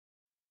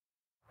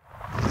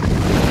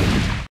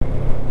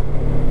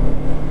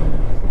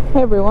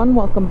Hey everyone,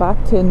 welcome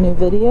back to a new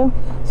video.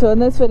 So in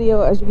this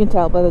video, as you can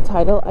tell by the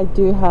title, I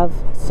do have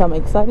some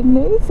exciting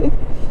news.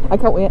 I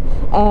can't wait.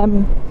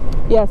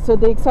 Yeah, so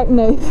the exciting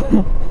news,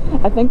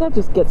 I think I'll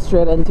just get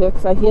straight into it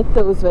because I hate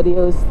those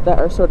videos that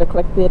are sort of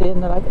clickbaity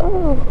and they're like,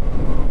 oh,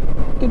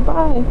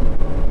 goodbye.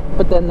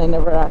 But then they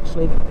never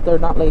actually, they're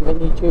not leaving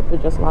YouTube, they're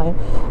just lying.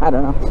 I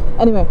don't know.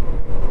 Anyway,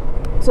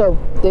 so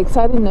the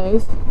exciting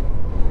news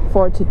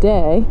for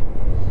today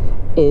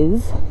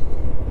is,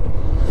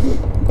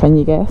 can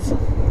you guess?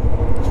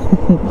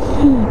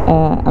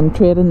 I'm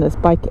trading this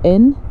bike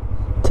in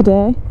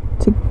today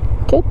to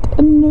get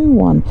a new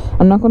one.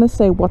 I'm not going to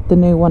say what the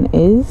new one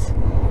is,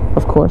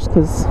 of course,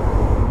 because,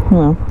 you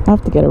know, I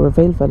have to get a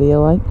reveal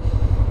video, like.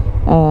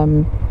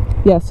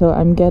 Yeah, so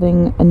I'm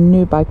getting a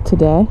new bike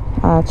today.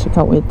 I actually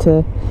can't wait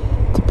to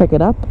pick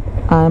it up.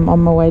 I'm on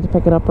my way to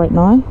pick it up right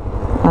now,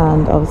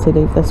 and obviously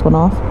leave this one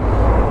off.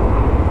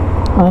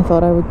 And I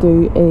thought I would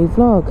do a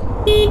vlog.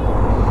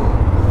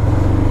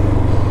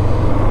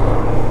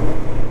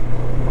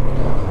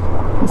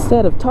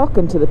 Instead of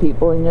talking to the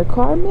people in your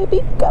car, maybe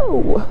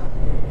go.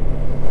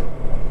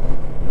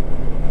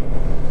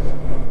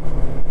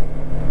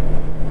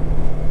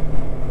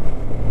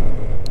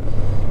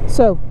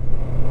 So,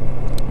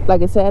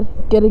 like I said,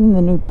 getting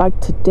the new bike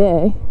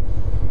today.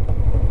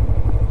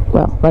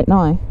 Well, right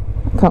now, I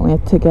can't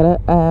wait to get it.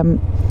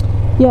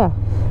 Yeah,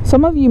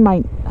 some of you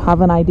might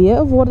have an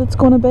idea of what it's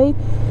going to be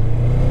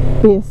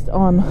based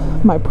on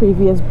my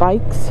previous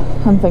bikes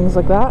and things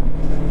like that,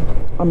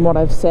 and what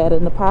I've said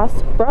in the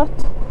past, but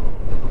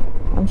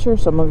I'm sure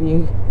some of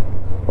you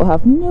will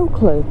have no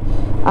clue,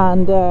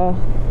 and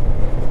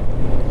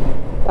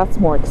that's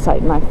more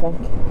exciting, I think.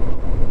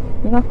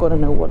 You're not going to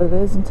know what it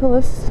is until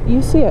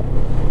you see it.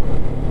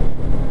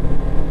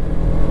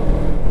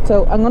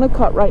 So I'm going to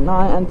cut right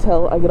now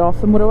until I get off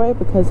the motorway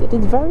because it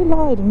is very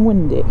loud and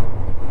windy.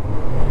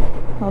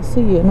 I'll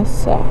see you in a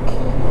sec.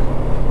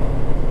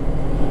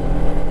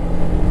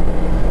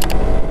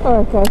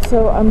 Alright guys,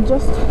 so I'm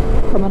just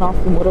coming off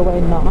the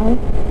motorway now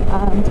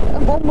and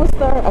I'm almost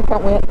there. I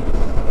can't wait.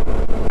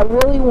 I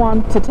really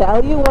want to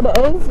tell you what it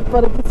is,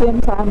 but at the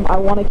same time I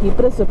want to keep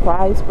it a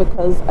surprise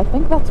because I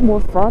think that's more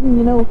fun,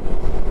 you know,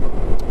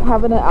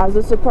 having it as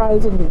a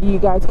surprise, and you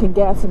guys can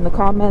guess in the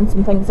comments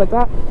and things like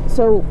that.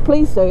 So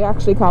please do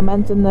actually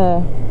comment in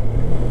the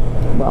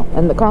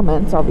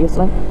comments,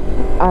 obviously,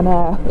 and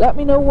let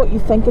me know what you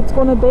think it's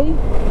going to be.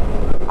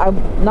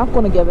 I'm not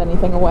going to give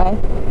anything away.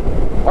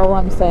 All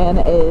I'm saying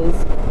is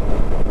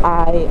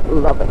I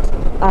love it,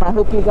 and I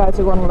hope you guys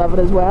are going to love it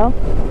as well.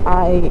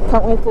 I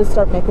can't wait to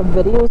start making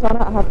videos on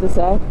it, I have to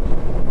say.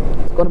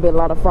 It's going to be a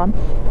lot of fun.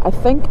 I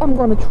think I'm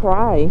going to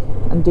try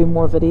and do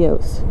more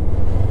videos.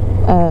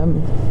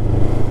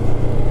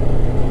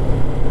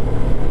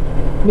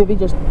 Maybe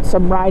just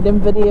some riding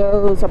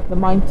videos up the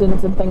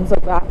mountains and things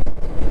like that.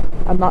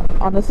 I'm not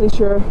honestly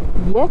sure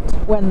yet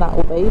when that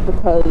will be,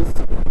 because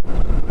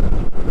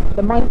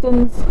the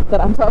mountains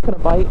that I'm talking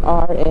about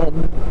are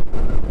in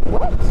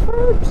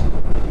Wexford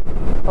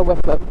or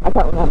Wicklow, I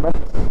can't remember.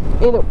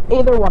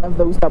 Either one of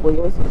those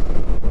W's.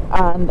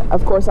 And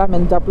of course I'm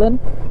in Dublin,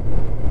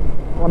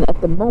 and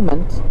at the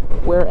moment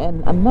we're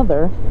in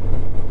another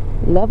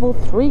level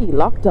 3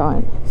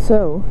 lockdown,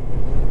 so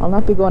I'll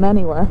not be going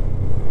anywhere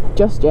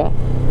just yet.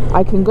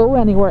 I can go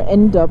anywhere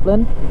in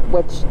Dublin,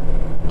 which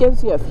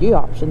gives you a few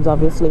options,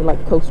 obviously,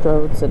 like coast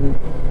roads and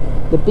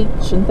the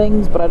beach and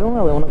things, but I don't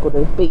really want to go to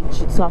the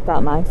beach. It's not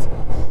that nice.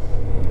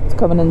 It's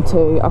coming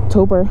into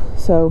October,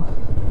 so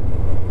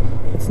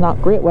it's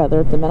not great weather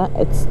at the minute.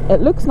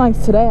 It looks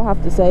nice today, I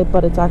have to say,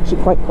 but it's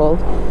actually quite cold.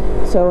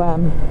 So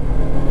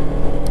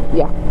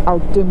yeah, I'll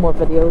do more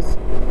videos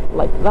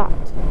like that.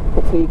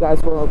 Hopefully you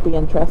guys will be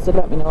interested.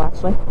 Let me know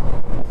actually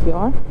if you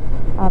are.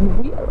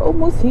 And we are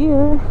almost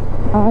here.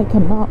 I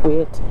cannot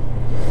wait.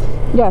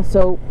 Yeah,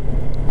 so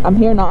I'm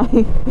here now.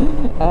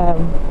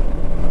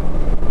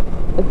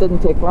 It didn't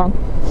take long.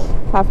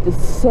 I have to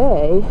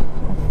say,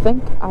 I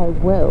think I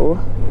will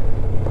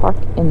park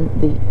in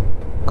the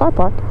car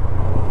park.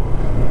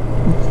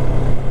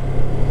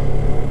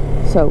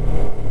 So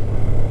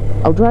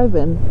I'll drive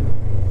in,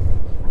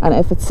 and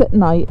if it's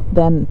sitting out,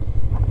 then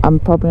I'm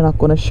probably not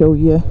going to show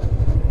you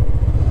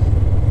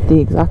the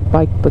exact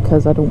bike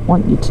because I don't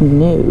want you to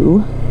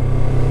know.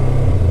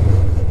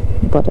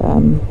 But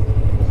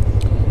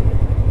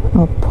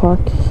I'll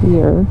park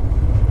here,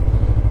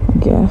 I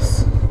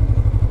guess.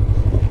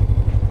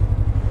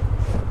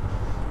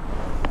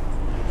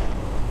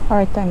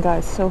 Alright then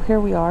guys, so here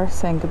we are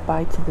saying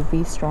goodbye to the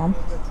V-Strom.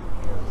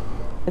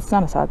 It's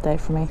not a sad day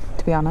for me,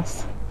 to be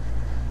honest.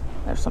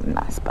 There's some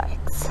nice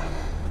bikes,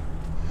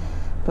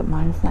 but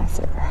mine's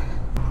nicer.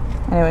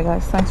 Anyway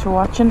guys, thanks for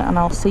watching, and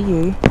I'll see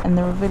you in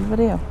the reveal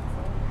video.